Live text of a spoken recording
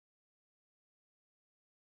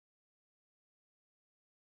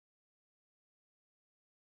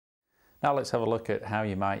Now let's have a look at how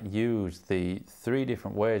you might use the 3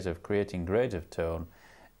 different ways of creating grades of tone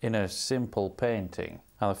in a simple painting.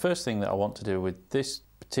 Now the first thing that I want to do with this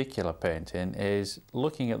particular painting is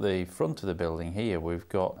looking at the front of the building here. We've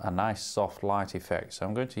got a nice soft light effect, so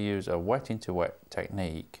I'm going to use a wet into wet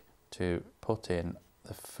technique to put in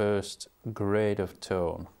the first grade of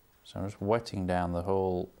tone. So I'm just wetting down the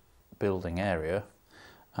whole building area,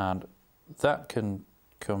 and that can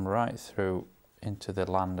come right through into the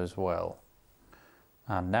land as well.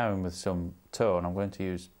 And now with some tone, I'm going to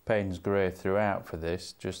use Payne's Grey throughout for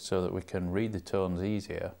this, just so that we can read the tones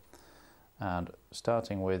easier. And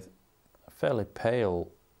starting with a fairly pale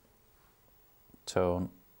tone,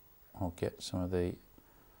 I'll get some of the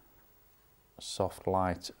soft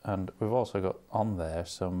light, and we've also got on there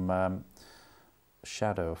some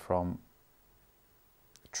shadow from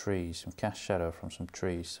trees, some cast shadow from some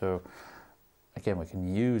trees. So again, we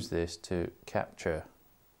can use this to capture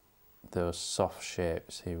those soft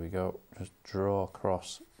shapes. Here we go, just draw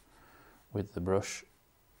across with the brush.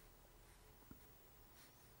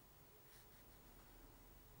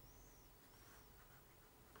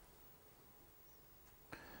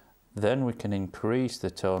 Then we can increase the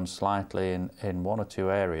tone slightly in 1 or 2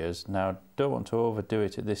 areas. Now, don't want to overdo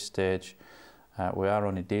it at this stage. We are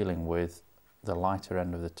only dealing with the lighter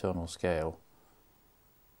end of the tonal scale.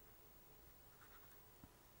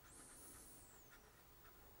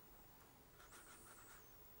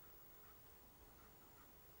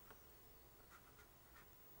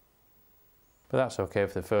 But that's okay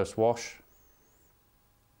for the first wash.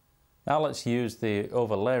 Now let's use the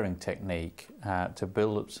overlayering technique to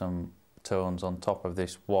build up some tones on top of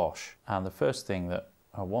this wash. And the first thing that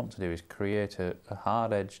I want to do is create a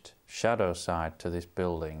hard-edged shadow side to this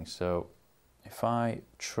building. So if I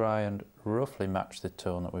try and roughly match the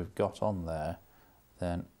tone that we've got on there,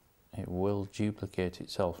 then it will duplicate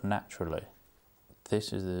itself naturally.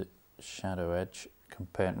 This is the shadow edge. Can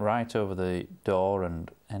paint right over the door and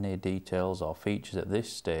any details or features at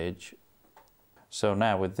this stage. So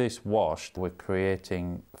now with this wash, we're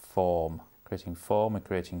creating form, we're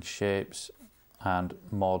creating shapes and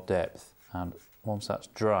more depth. And once that's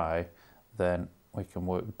dry, then we can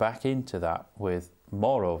work back into that with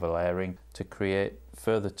more overlayering to create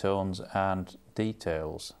further tones and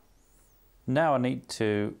details. Now I need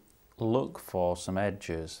to look for some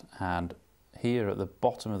edges, and here at the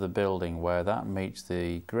bottom of the building where that meets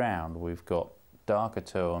the ground, we've got darker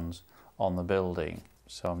tones on the building.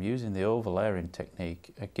 So I'm using the overlaying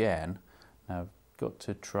technique again. Now I've got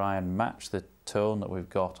to try and match the tone that we've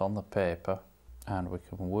got on the paper, and we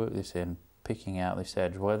can work this in, picking out this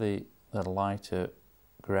edge where the lighter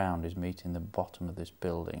ground is meeting the bottom of this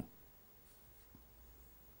building.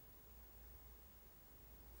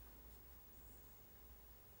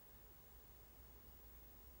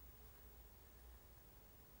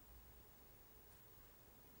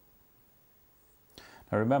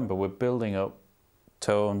 Now remember, we're building up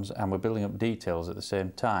tones and we're building up details at the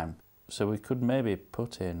same time. So we could maybe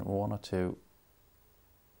put in 1 or 2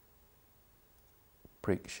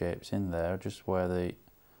 brick shapes in there, just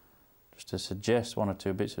to suggest 1 or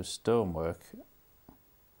 2 bits of stonework,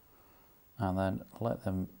 and then let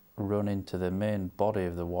them run into the main body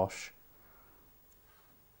of the wash.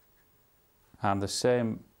 And the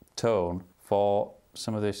same tone for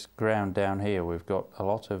some of this ground down here. We've got a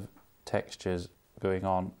lot of textures going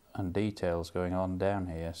on and details going on down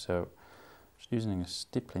here, so just using a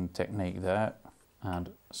stippling technique there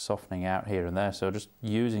and softening out here and there. So just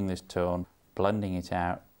using this tone, blending it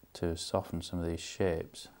out to soften some of these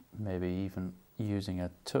shapes, maybe even using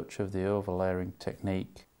a touch of the overlaying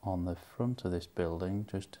technique on the front of this building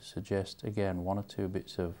just to suggest again 1 or 2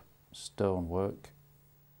 bits of stonework.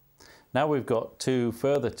 Now we've got 2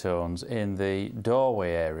 further tones in the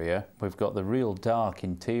doorway area. We've got the real dark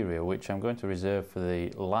interior, which I'm going to reserve for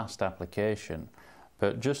the last application,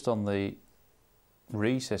 but just on the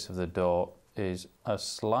recess of the door is a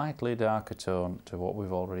slightly darker tone to what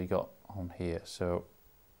we've already got on here. So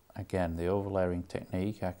again, the overlaying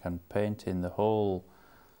technique, I can paint in the whole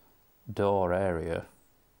door area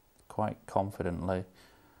quite confidently,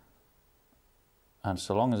 and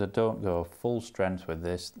so long as I don't go full strength with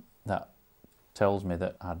this, that tells me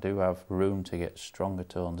that I do have room to get stronger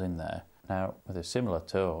tones in there. Now with a similar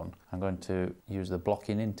tone, I'm going to use the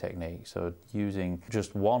blocking in technique, so using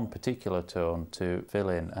just 1 particular tone to fill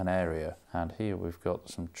in an area. And here we've got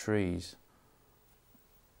some trees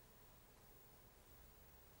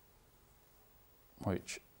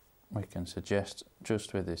which we can suggest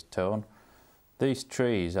just with this tone. These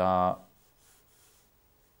trees are,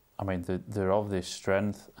 I mean, they're of this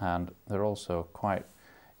strength, and they're also quite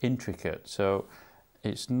intricate. So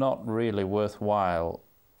it's not really worthwhile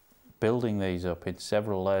building these up in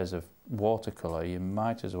several layers of watercolour. You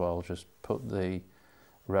might as well just put the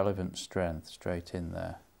relevant strength straight in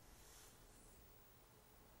there.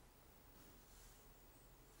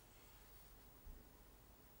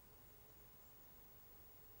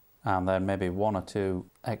 And then maybe one or two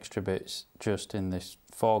extra bits just in this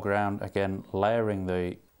foreground, again layering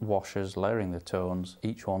the washes, layering the tones,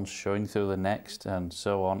 each one's showing through the next and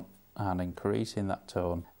so on, and increasing that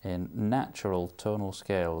tone in natural tonal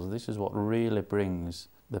scales. This is what really brings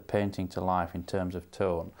the painting to life in terms of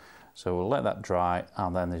tone. So we'll let that dry,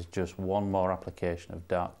 and then there's just one more application of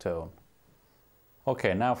dark tone.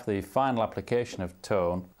 Okay, now for the final application of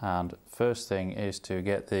tone, and first thing is to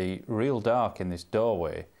get the real dark in this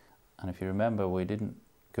doorway. And if you remember, we didn't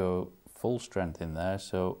go full strength in there,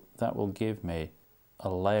 so that will give me a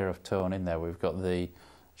layer of tone in there. We've got the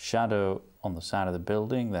shadow on the side of the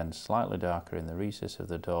building, then slightly darker in the recess of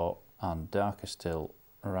the door, and darker still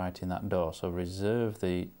right in that door. So reserve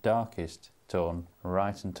the darkest tone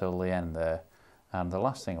right until the end there. And the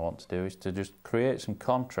last thing I want to do is to just create some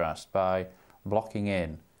contrast by blocking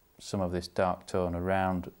in some of this dark tone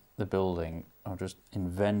around the building. I've just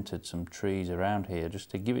invented some trees around here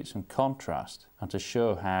just to give it some contrast and to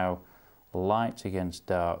show how light against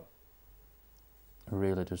dark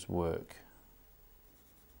really does work.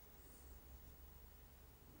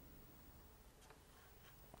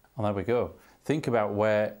 And there we go. Think about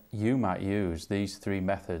where you might use these three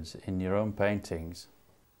methods in your own paintings.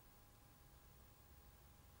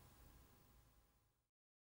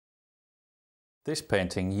 This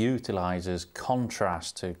painting utilises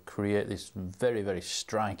contrast to create this very, very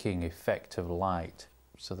striking effect of light.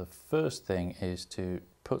 So the first thing is to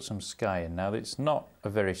put some sky in. Now it's not a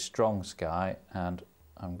very strong sky, and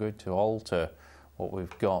I'm going to alter what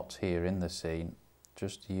we've got here in the scene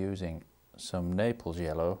just using some Naples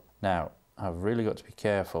yellow. Now I've really got to be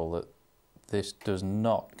careful that this does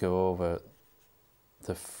not go over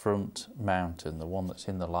the front mountain, the one that's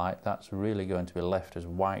in the light. That's really going to be left as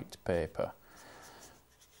white paper.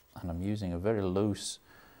 And I'm using a very loose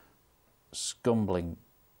scumbling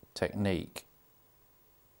technique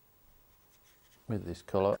with this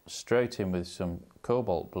colour. Straight in with some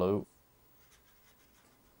cobalt blue.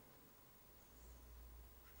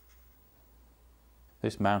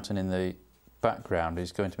 This mountain in the background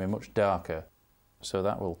is going to be much darker, so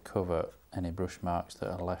that will cover any brush marks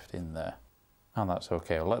that are left in there. And that's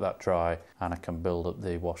okay, I'll let that dry and I can build up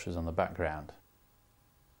the washes on the background.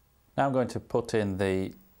 Now I'm going to put in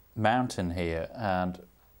the mountain here, and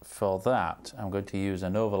for that I'm going to use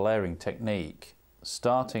an overlaying technique,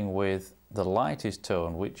 starting with the lightest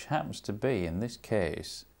tone, which happens to be in this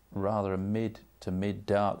case rather a mid to mid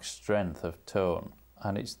dark strength of tone.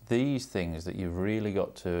 And it's these things that you've really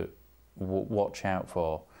got to watch out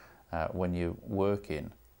for when you're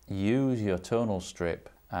working. Use your tonal strip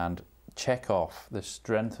and check off the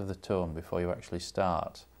strength of the tone before you actually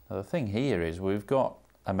start. Now the thing here is we've got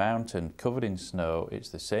a mountain covered in snow. It's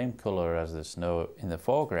the same colour as the snow in the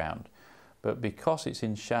foreground, but because it's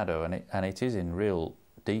in shadow and it is in real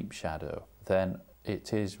deep shadow, then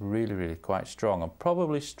it is really quite strong, and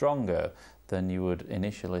probably stronger than you would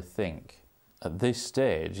initially think. At this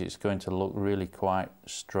stage it's going to look really quite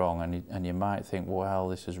strong, and you might think, well,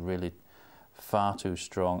 this is really far too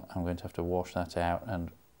strong, I'm going to have to wash that out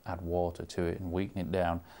and add water to it and weaken it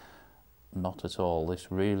down. Not at all.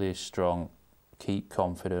 This really is strong. Keep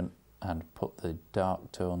confident and put the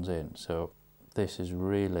dark tones in. So this is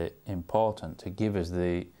really important to give us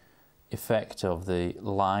the effect of the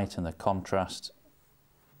light and the contrast.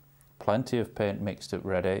 Plenty of paint mixed up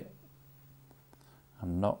ready.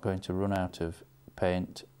 I'm not going to run out of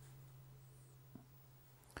paint.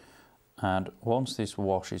 And once this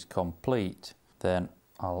wash is complete, then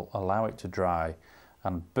I'll allow it to dry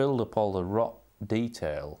and build up all the rock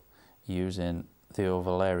detail using the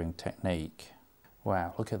overlaying technique.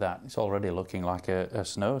 Wow, look at that, it's already looking like a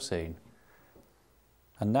snow scene.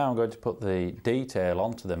 And now I'm going to put the detail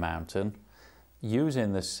onto the mountain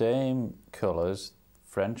using the same colours,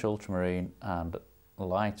 French ultramarine and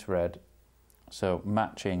light red, so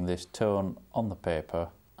matching this tone on the paper,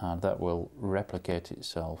 and that will replicate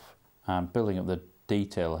itself. I'm building up the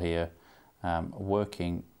detail here,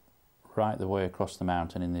 working right the way across the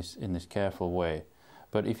mountain in this careful way.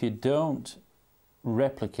 But if you don't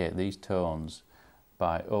replicate these tones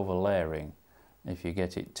by overlaying, if you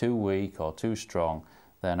get it too weak or too strong,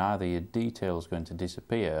 then either your detail is going to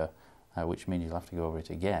disappear, which means you'll have to go over it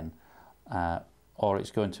again, or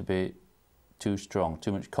it's going to be too strong,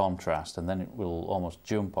 too much contrast, and then it will almost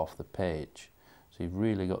jump off the page. So you've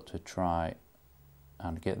really got to try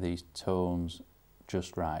and get these tones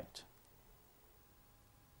just right.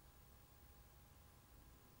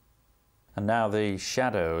 And now the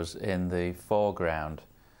shadows in the foreground.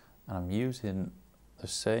 And I'm using the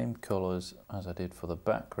same colours as I did for the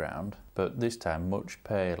background, but this time much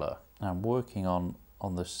paler. I'm working on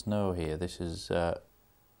the snow here. This is a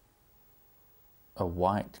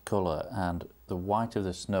white colour, and the white of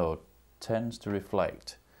the snow tends to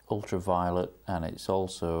reflect ultraviolet, and it's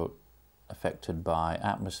also affected by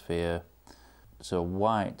atmosphere. So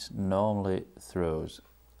white normally throws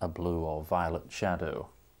a blue or violet shadow.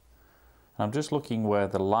 I'm just looking where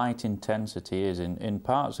the light intensity is in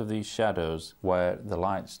parts of these shadows where the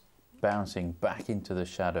light's bouncing back into the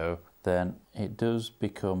shadow, then it does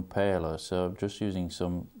become paler. So I'm just using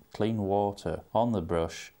some clean water on the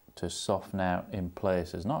brush to soften out in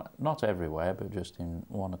places, not everywhere, but just in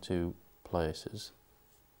one or two places.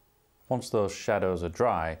 Once those shadows are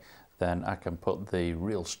dry, then I can put the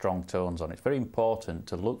real strong tones on. It's very important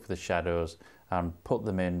to look for the shadows and put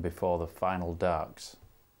them in before the final darks.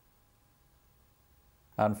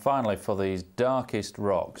 And finally, for these darkest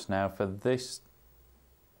rocks, now for this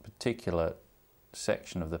particular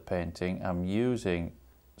section of the painting, I'm using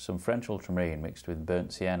some French ultramarine mixed with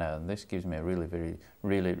burnt sienna, and this gives me a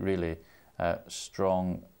really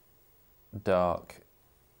strong dark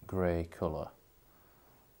grey colour.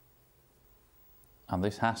 And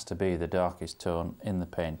this has to be the darkest tone in the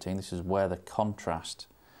painting. This is where the contrast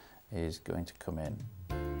is going to come in.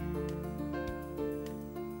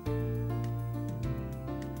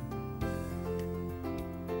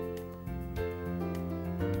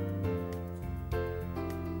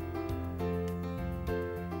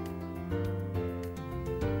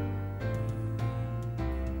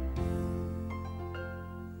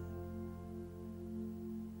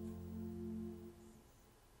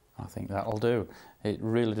 I think that'll do. It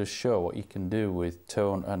really does show what you can do with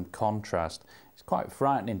tone and contrast. It's quite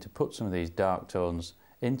frightening to put some of these dark tones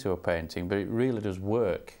into a painting, but it really does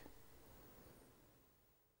work.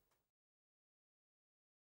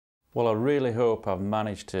 Well, I really hope I've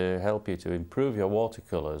managed to help you to improve your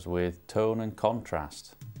watercolours with tone and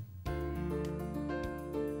contrast.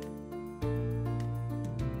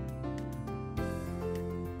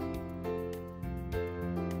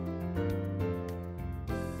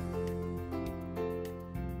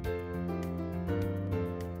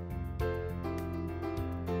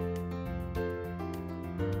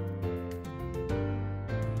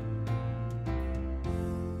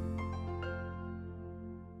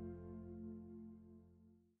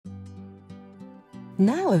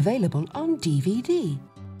 Now available on DVD.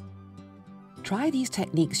 Try these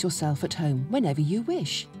techniques yourself at home whenever you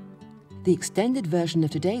wish. The extended version of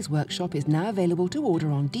today's workshop is now available to order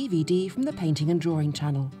on DVD from the Painting and Drawing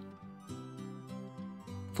channel.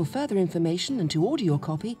 For further information and to order your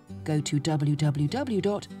copy, go to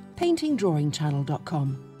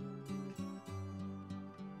www.paintingdrawingchannel.com.